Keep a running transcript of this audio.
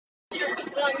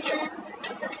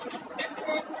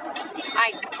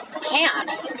can.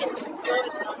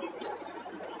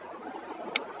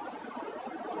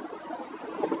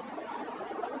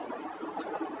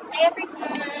 Hi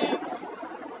everyone.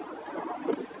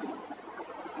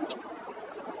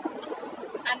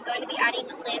 I'm going to be adding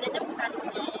Landon to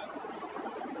Preston.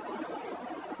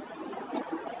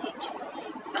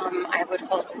 I would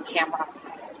hold your camera.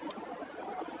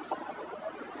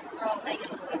 Oh, I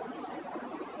guess so.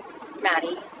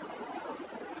 Maddie,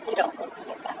 you don't look good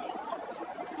at that angle.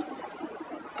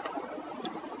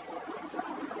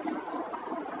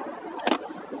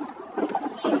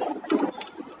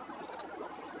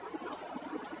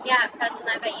 Yeah, Preston,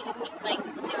 I bet you didn't like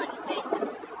do anything.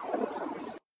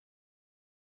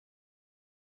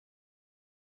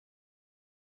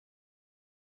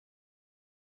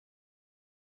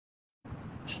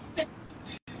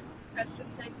 Preston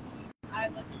said I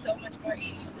look so much more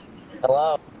 80s than me.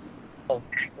 Hello.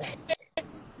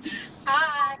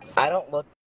 Hi. I don't look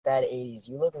that 80s.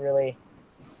 You look really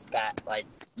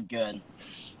good.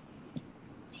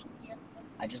 Thank you.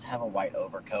 I just have a white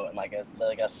overcoat and like a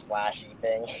splashy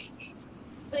thing.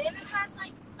 Landon has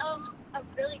like a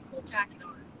really cool jacket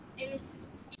on. And it's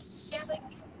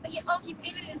he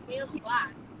painted his nails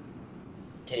black.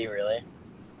 Did he really?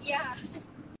 Yeah.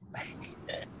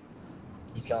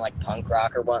 He's going like punk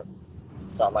rock or what?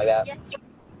 Something like that? Yes,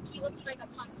 he looks like a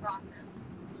punk rocker.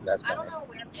 That's I don't know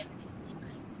where Landon is,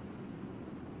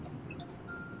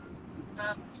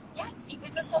 but yes, he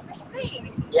did the Sulphur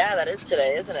Spring. Yeah, that is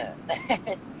today, isn't it?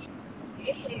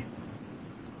 It is.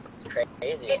 It's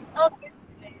crazy.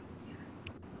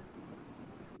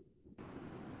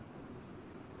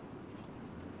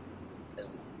 Is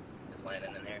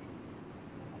Landon in here?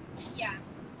 Yeah,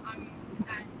 I'm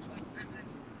at joint time.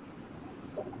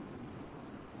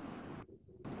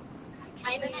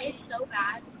 My internet is so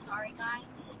bad. Sorry,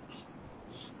 guys.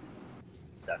 It's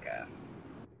okay.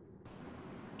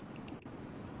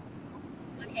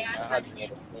 Okay, I'm How'd you ready. get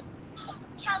this?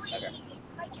 Kelly! Okay.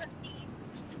 Hi, Kelly.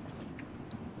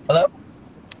 Hello?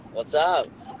 What's up?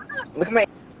 Look at my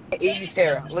Aiden's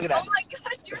hair. Look at that. Oh my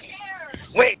gosh, your hair!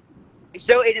 Wait!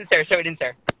 Show Aiden's hair. Show Aiden's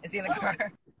hair. Is he in the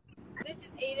car? This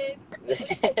is Aiden.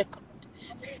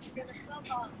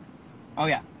 Oh,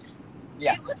 yeah.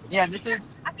 Yeah. It looks Yeah, nice. this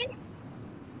is...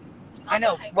 I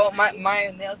know. Okay. Well, my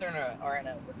nails are in a work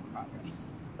in progress.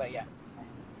 But yeah.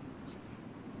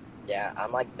 Yeah,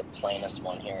 I'm like the plainest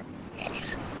one here.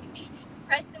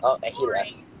 Preston Oh, he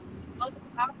left. I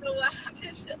don't know what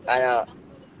happened. I know.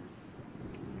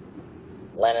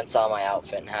 Lennon saw my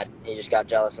outfit and he just got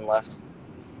jealous and left.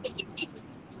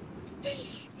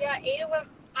 Yeah, Aiden went.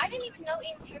 I didn't even know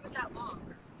Aiden's hair was that long.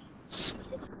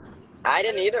 I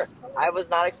didn't either. I was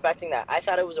not expecting that. I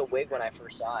thought it was a wig when I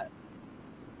first saw it.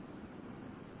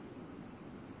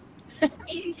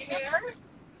 Aiden's hair?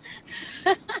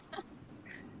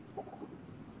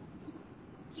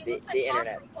 He looks like the Hawk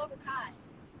internet. from Cobra Kai.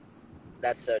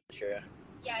 That's so true.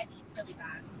 Yeah, it's really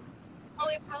bad. Oh,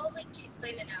 we probably kicked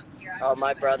Landon out here. Oh,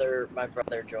 my brother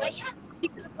joined. But yeah,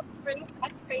 because of Springs,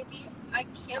 that's crazy. I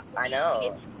can't believe I know.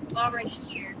 it's already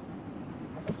here.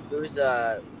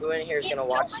 Who in here is gonna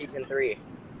watch season 3?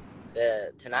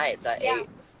 Tonight. It's at 8.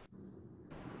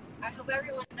 I hope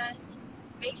everyone does.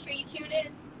 Make sure you tune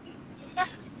in.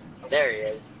 There he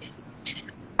is.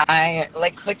 I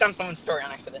clicked on someone's story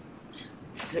on accident.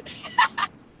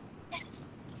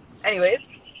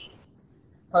 Anyways,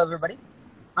 hello everybody.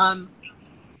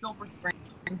 Sulphur Spring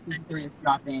season 3 is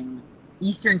dropping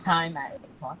Eastern time at 8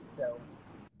 o'clock, so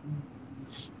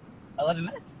 11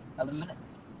 minutes. 11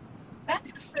 minutes.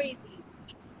 That's crazy.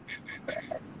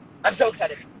 I'm so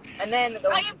excited. And then the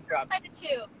I am so excited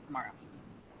too. Tomorrow.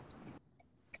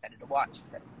 Excited to watch.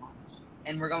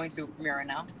 And we're going to a premiere right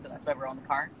now, so that's why we're on the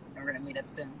car, and we're gonna meet up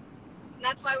soon.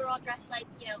 That's why we're all dressed like,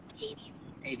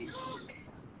 80s. 80s.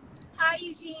 Hi,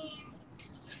 Eugene.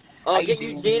 Oh, get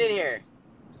Eugene in here.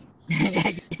 I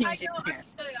know, I'm gonna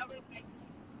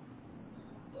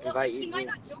invite He Eugene. might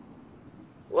not join.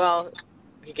 Well,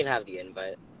 he can have the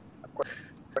invite. Of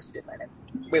course he did invite him.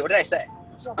 Wait, what did I say?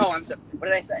 Oh, what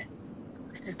did I say?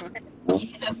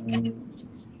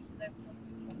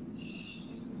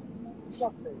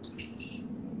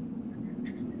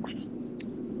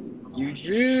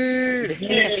 Eugene!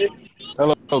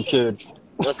 Hello, kids.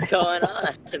 What's going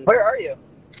on? Where are you?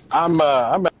 I'm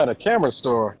at a camera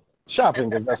store shopping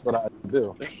because that's what I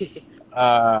do.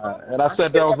 And I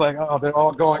sat there, I was like, oh, they're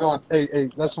all going on. Hey, I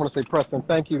just want to say, Preston,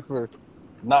 thank you for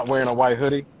not wearing a white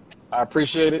hoodie. I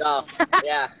appreciate it. Oh,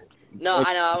 yeah. No,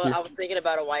 I know. I was thinking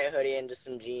about a white hoodie and just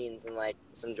some jeans and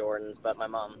some Jordans, but my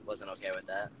mom wasn't okay with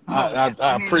that.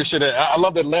 I appreciate it. I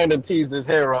love that Landon teased his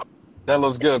hair up. That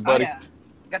looks good, buddy. Oh, yeah.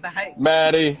 Got the height.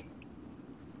 Maddie,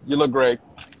 You look great.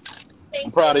 Thank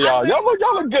I'm proud of you. y'all. Y'all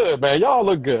look good, man. Y'all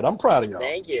look good. I'm proud of y'all.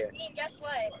 Thank you. And guess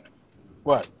what?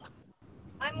 What?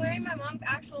 I'm wearing my mom's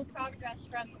actual prom dress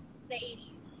from the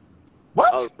 80s.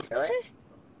 What? Oh, really?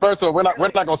 First of all, we're not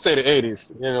gonna say the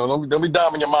 '80s. You know, don't be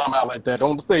domming your mom out like that.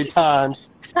 Don't say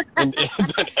times and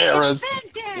eras.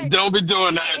 Vintage. Don't be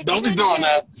doing that. It's Don't be doing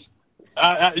that.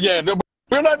 Yeah, no,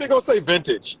 we're not even gonna say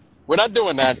vintage. We're not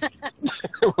doing that.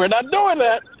 We're not doing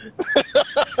that.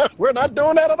 We're not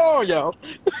doing that at all, y'all.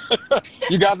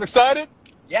 You guys excited?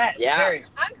 Yes, Yeah. very.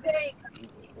 I'm very excited.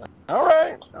 All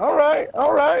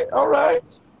right.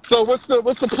 So what's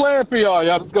the plan for y'all?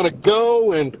 Y'all just gonna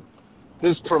go and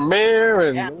this premiere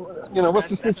and Yeah. what's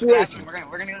the That's what situation? we're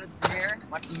gonna go to the premiere,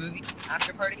 watch the movie,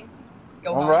 after party,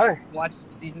 go All home, right. watch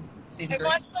season I 3.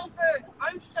 watched Sulphur.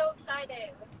 I'm so excited.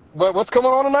 What's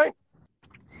coming on tonight?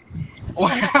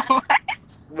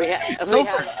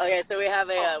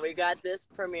 We got this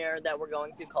premiere that we're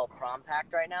going to called Prom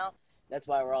Pact right now. That's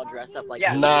why we're all dressed up like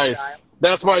Yeah. 80s Nice. style.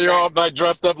 That's why you're all like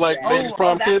dressed up like ladies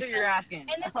prom that's kids. what you're asking.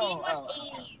 And the theme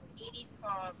was 80s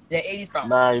prom. Yeah, 80s prom.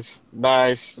 Nice.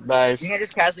 You can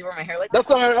just casually wear my hair like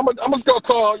That's all right. I'm just gonna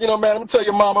call. Man, I'm gonna tell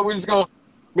your mama.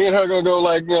 Me and her gonna go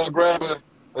like grab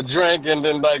a drink and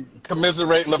then like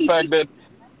commiserating the fact that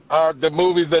the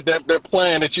movies that they're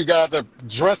playing that you guys are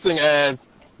dressing as.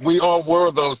 We all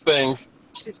were those things.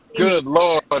 Good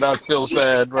Lord, I feel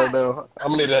sad right now.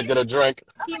 I'm gonna need to get a drink.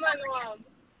 See my mom.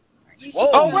 You should Whoa.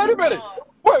 Oh, see wait a my minute. mom.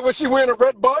 Wait, was she wearing a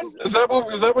red bun? Is that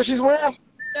what she's wearing?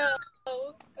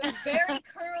 No, very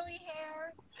curly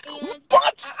hair, and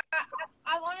What?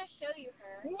 I want to show you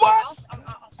her. What?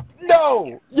 I'll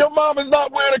No, your mom is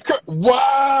not wearing a.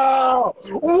 Wow!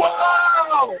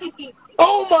 Wow!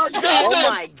 Oh my goodness! Oh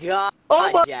my god,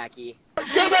 Oh my Jackie.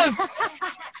 goodness!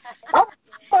 I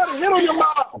might have hit on your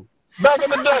mom back in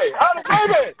the day. Wait a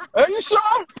minute. Are you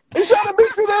sure? Is that to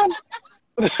meet you then?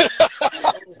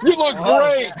 You look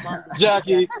great,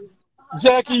 Jackie.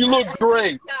 Jackie, you look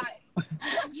great. God,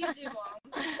 you do, Mom.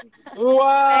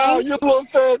 Wow, Thanks. you look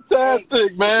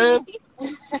fantastic, man.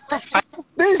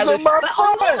 These are my friends.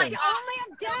 Only a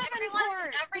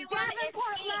Davenport. Everyone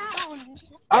Davenport Lounge.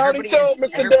 I already told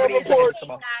Mr. Everybody is Davenport.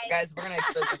 unacceptable. Guys, we're gonna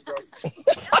expose these girls.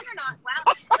 No, you're not.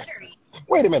 Wow, glittery.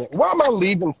 Wait a minute. Why am I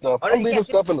leaving stuff? Oh, no, I'm you leaving can't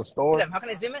see stuff in the store. them. How can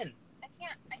I zoom in? I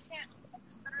can't.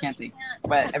 Can't see.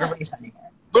 But everybody's shining.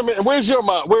 Wait a minute. Where's your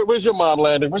mom? Where's your mom,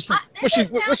 Landon? What's she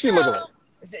looking like?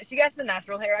 She gets the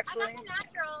natural hair, I actually. got the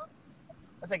natural.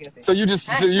 What's I gonna say? So you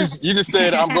just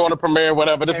said I'm going to premiere,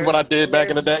 whatever. This is what I did back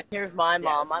in the day. Here's my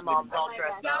mom. My mom's all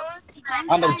dressed Y'all up. want to see Jen?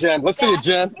 I know Jen. Let's see it,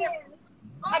 Jen.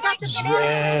 I got the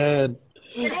Jen.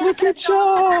 Look at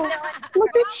y'all.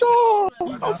 Look at y'all.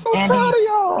 I'm so Andy. proud of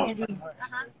y'all.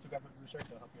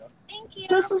 Thank you.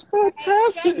 This is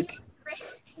fantastic.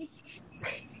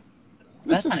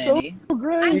 This That's is not so Andy.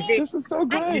 great. Eugene. This is so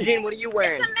great. Eugene, what are you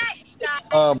wearing?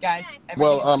 Guys,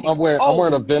 Well, I'm wearing Oh.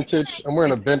 a vintage shirt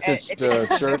it's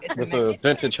a with a mix.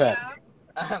 vintage hat.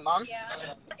 Mom?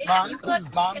 Yeah. Mom? You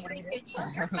look Mom, good, what are you good.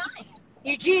 You're fine.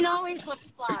 Eugene always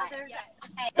looks fly.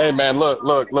 Hey man, look.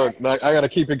 Like, I gotta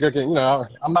keep it cooking.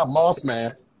 I'm not Moss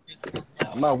Man.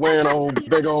 I'm not wearing old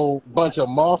big old bunch of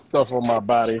moss stuff on my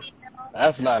body.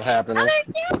 That's not happening.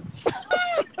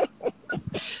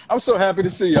 I'm so happy to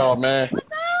see y'all, man. I'm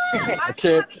so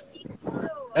can't- happy to see you.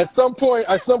 At some point,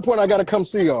 I gotta come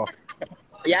see y'all.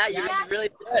 Yeah, you Yes, really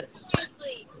good.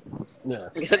 seriously. Yeah.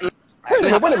 Wait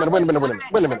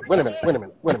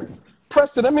a minute.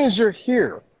 Preston, that means you're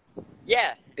here.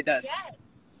 Yeah. It does. Yes.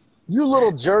 You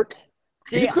little jerk.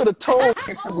 You could have told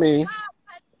me.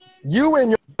 You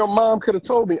and your mom could have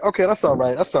told me. Okay, that's all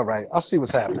right. I'll see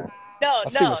what's happening. No, I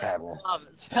see what's happening.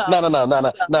 stop. No. I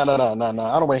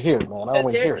don't want to hear it, man. I don't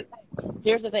want to hear it.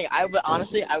 Here's the thing. I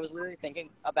was literally thinking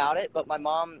about it, but my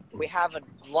mom, we have a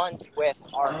lunch with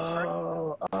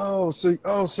our. So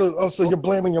you're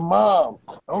blaming your mom.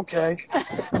 Okay.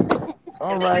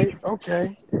 All right.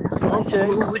 Okay.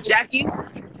 Ooh, Jackie,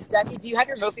 do you have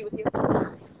your Mophie with you?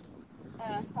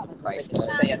 Christ.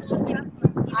 Say yes.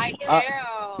 I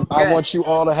do. I want you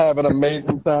all to have an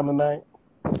amazing time tonight.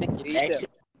 Thank you.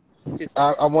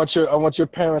 I want your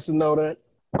parents to know that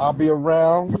I'll be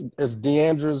around. It's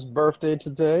Deandra's birthday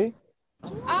today.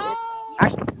 Oh.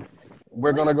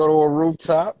 We're gonna go to a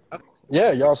rooftop.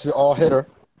 Yeah, y'all should all hit her.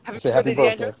 Say happy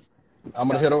birthday. Deandra. I'm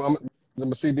gonna hit her. I'm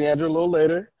gonna see Deandra a little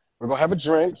later. We're gonna have a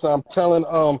drink. So I'm telling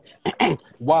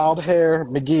Wild Hair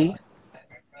McGee,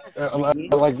 I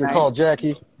like to call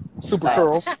Jackie, Super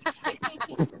Curls.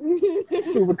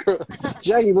 Super Curls.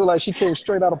 Jackie look like she came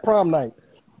straight out of prom night.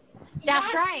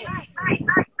 That's right.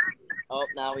 Oh,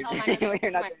 now Tell my we're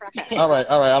not. my crush. All right.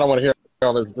 I don't want to hear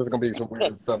all this. There's gonna be some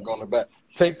weird stuff going in the back.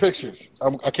 Take pictures.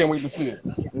 I can't wait to see it.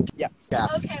 Yeah.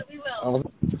 Okay, we will. I'm gonna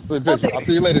take pictures. I'll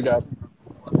see you later, guys.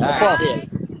 All right.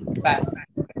 See Bye.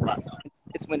 you. Bye.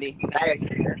 It's windy.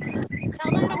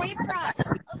 Tell them to wait for us.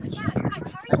 Oh yeah,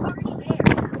 guys, how are you already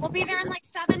there? We'll be there in like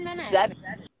 7 minutes. 7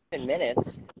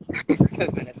 minutes.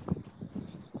 7 minutes.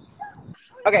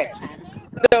 Okay, 10.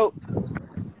 so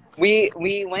we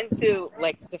went to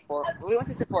like Sephora. We went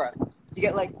to Sephora to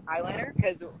get like eyeliner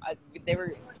because they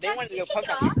Dad, wanted did to you go take punk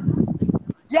it out. off?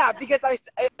 Yeah, because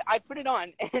I put it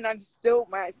on and I'm still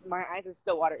my eyes are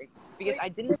still watering because I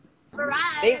didn't.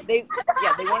 They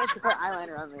wanted to put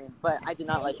eyeliner on me, but I did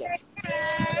not like it.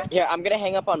 Here, I'm gonna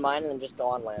hang up on mine and then just go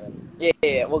on Landon.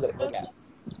 Yeah, we'll get it. Okay.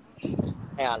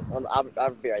 Hang on, I'll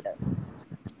be right there.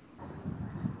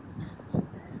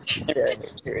 Here.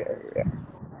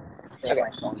 Okay.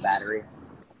 My phone battery.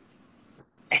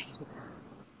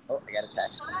 Oh, I got a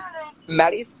text. Bye.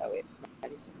 Maddie's.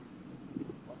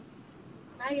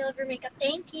 Maddie, love your makeup.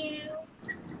 Thank you.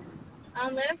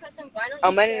 Landon Preston, why don't you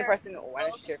Oh, Maddie share? and Preston. Why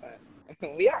don't you share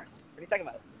it? We are. What are you talking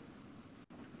about?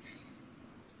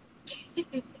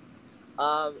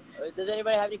 Does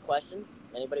anybody have any questions?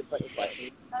 Anybody put any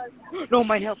questions? No,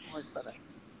 my nail polish, brother.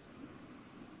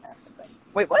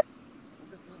 Wait, what?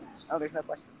 What's this mean? Oh, there's no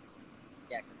question.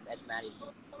 Yeah, because that's Maddie's.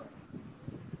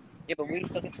 Yeah, but we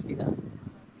still get to see them.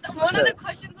 So one of the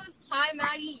questions was, "Hi,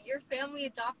 Maddie, your family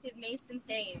adopted Mason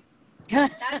Thames."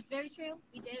 That is very true.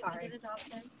 We did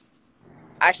adopt him.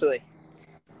 Actually,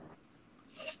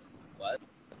 What?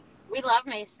 We love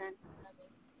Mason.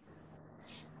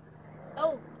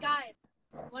 Oh, guys,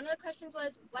 one of the questions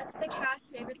was, "What's the cast's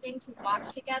favorite thing to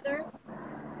watch together?"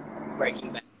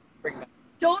 Breaking Bad.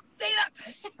 Don't say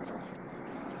that.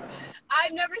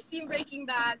 I've never seen Breaking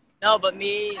Bad. No, but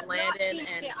me, I've not Landon, seen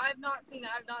and it. I've not seen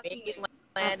it.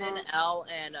 Landon, Elle,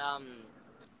 and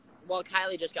well,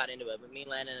 Kylie just got into it, but me,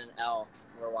 Landon, and Elle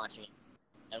were watching it,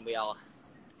 and we all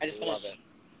I just love finished.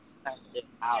 it.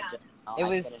 It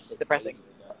was depressing.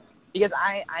 Because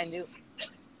I knew.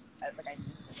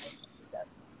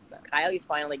 Kylie's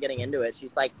finally getting into it.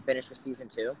 She's like finished with season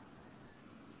 2.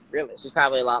 Really? She's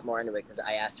probably a lot more into it because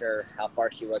I asked her how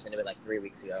far she was into it like 3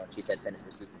 weeks ago, and she said finished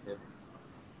with season 2.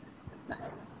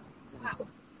 Nice.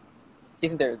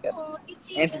 Season 3 was good. Oh,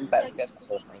 Itchy And just season 5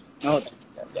 was like, good.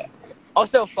 Oh, yeah.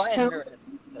 Also, fun.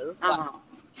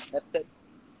 That's it.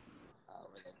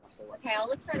 okay, I'll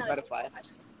look for another Butterfly.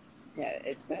 question. Yeah,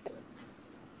 it's good.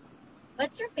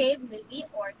 What's your favorite movie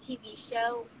or TV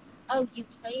show? Oh, you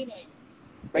played it.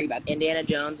 Breaking Bad. Indiana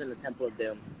Jones and the Temple of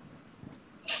Doom.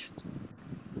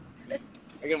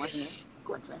 Are you gonna watch it? Of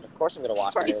course I'm going to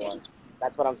watch the new one.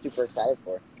 That's what I'm super excited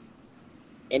for.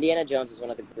 Indiana Jones is one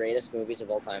of the greatest movies of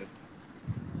all time.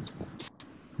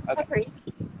 Okay. Agreed.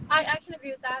 I can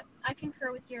agree with that. I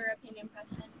concur with your opinion,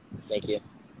 Preston. Thank you.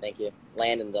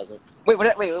 Landon doesn't. Wait,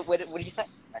 what did you say?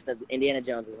 I said Indiana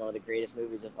Jones is one of the greatest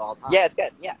movies of all time. Yeah, it's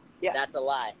good. Yeah. That's a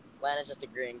lie. Landon's just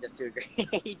agreeing just to agree.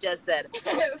 He just said,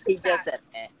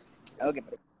 eh. Okay,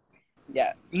 buddy.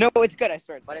 Yeah. No, it's good. I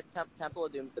swear. But it's Temple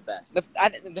of Doom's the best.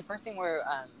 The first thing where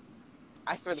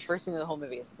I swear the first scene of the whole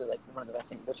movie is one of the best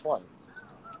scenes. Which one?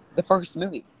 The first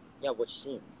movie Yeah, which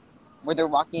scene? where they're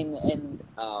walking in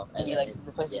Oh, and he like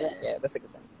replaces it. Yeah, that's a good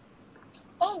scene.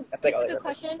 Oh, That's this like is a good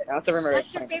question. I also remember.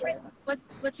 What's your favorite?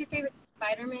 What's your favorite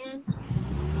Spider-Man?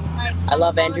 Like I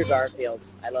love Tom Andrew Holland? Garfield.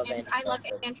 I love Andrew I love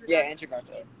Garfield. Andrew. Yeah, Garfield Andrew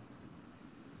Garfield. too.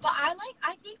 But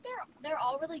I think they're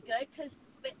all really good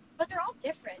but they're all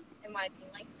different in my opinion,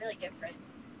 like really different.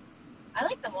 I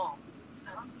like them all.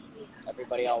 I don't see.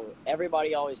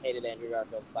 Everybody always hated Andrew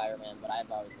Garfield's Spider-Man, but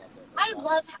I've always loved it. I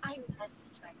love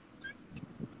this Spider-Man.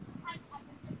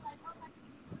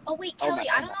 Oh wait, Oh, Kelly,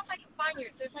 my- I don't know if I can find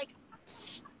yours. There's like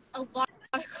a lot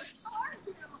of questions.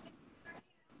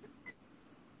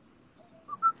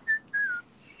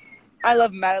 I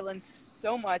love Madeline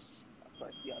so much. Of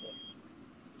course, the other.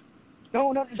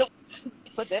 No, don't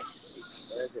flip it.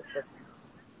 Where is it?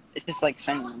 It's just like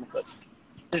shining on the clip.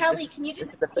 Kelly, can you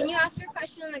ask your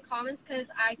question in the comments because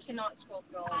I cannot scroll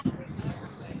through all of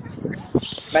them.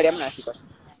 Maddie, I'm gonna ask you a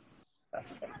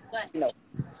question. What? No.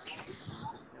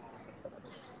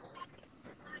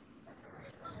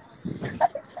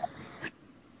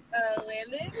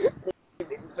 Landon?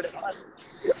 Put it on.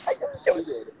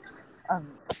 I'm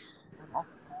also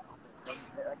like,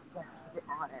 let's put it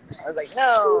on. I was like,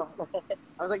 no.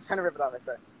 I was like trying to rip it off. I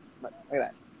swear. Look at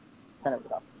that. Trying to rip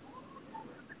it off.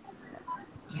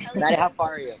 Maddie, how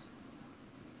far are you?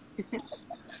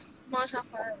 Mom, how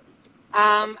far?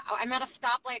 I'm at a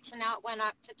stoplight, so now it went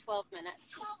up to 12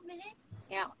 minutes. 12 minutes?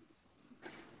 Yeah.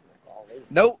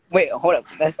 No, wait, hold up.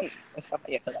 That's not,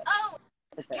 yeah, for that. Oh,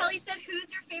 Kelly said,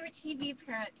 "Who's your favorite TV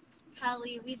parent?"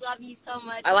 Kelly, we love you so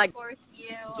much. I like of course,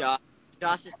 you. Josh.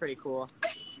 Josh is pretty cool.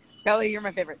 Kelly, you're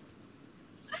my favorite.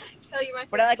 Kelly, you're my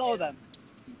favorite. But I like all too. of them.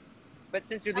 But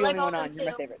since you're I the like only one all on, of you're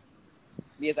my them, too. favorite.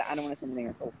 Because I don't want to say anything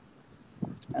else.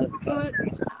 I love you, Kelly.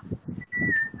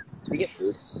 Do we get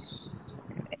food?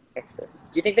 Excess.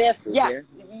 Do you think they have food Yeah, here?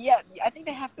 yeah. I think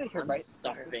they have food here, I'm right?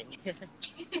 starving.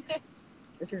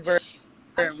 This is where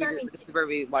I'm starving this too. is where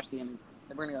we watch the Emmys.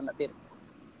 We're gonna go in that theater.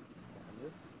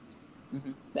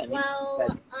 Mm-hmm.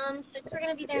 Well, since we're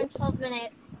gonna be there in 12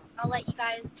 minutes, I'll let you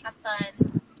guys have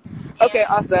fun. Okay, And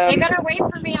awesome. They better wait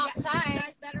for me you outside.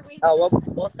 guys better wait. Oh,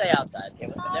 we'll stay outside. Yeah,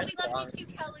 Oh, There's we love long. you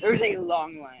too, Kelly. There's a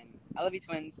long line. I love you,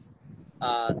 twins.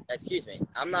 Excuse me.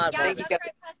 I'm not. Yeah, One, that's right,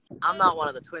 Preston. I'm not one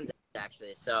of the twins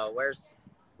actually. So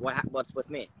what's with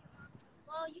me?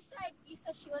 Well, you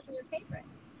said she wasn't your favorite.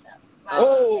 So.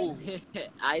 Oh.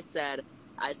 I said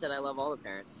I love all the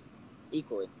parents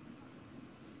equally.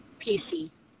 PC.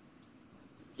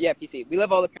 Yeah, PC. We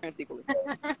love all the parents equally.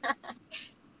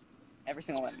 Every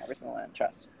single one.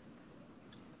 Trust.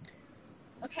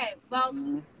 Okay. Well,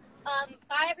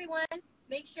 bye everyone.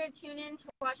 Make sure to tune in to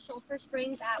watch Sulphur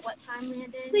Springs at what time,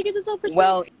 Landon?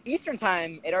 Well, Eastern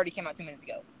time, it already came out 2 minutes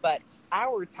ago. But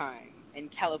our time in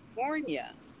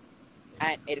California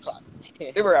at 8 o'clock.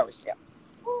 3 hours, yeah.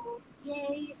 Ooh,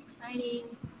 yay! Exciting.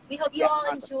 We hope you Yeah, all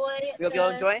awesome. enjoy. We hope you all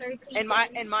enjoy. Third season.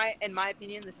 In my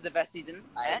opinion, this is the best season.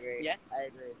 I agree. Yeah. I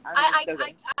agree. I so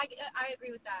good.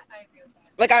 agree with that.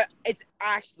 Like, it's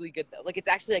actually good though. Like, it's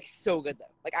actually like so good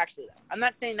though. Like, actually though. I'm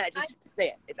not saying that just to say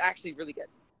it. It's actually really good.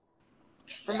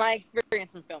 From my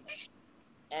experience from filming.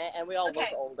 And we all Okay.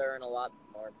 look older and a lot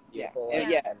more beautiful.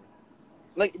 Yeah.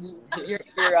 Like your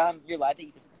live that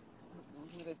you did.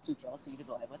 Who are those 2 girls that you did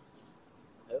the live with?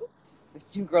 Who?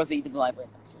 There's 2 girls that you did the live with.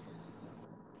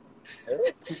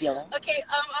 You feel that? Okay.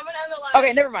 I'm gonna end the live.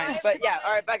 Okay, never mind. Bye, But yeah, everyone.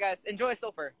 all right, bye guys. Enjoy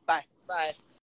Sulphur. Bye. Bye.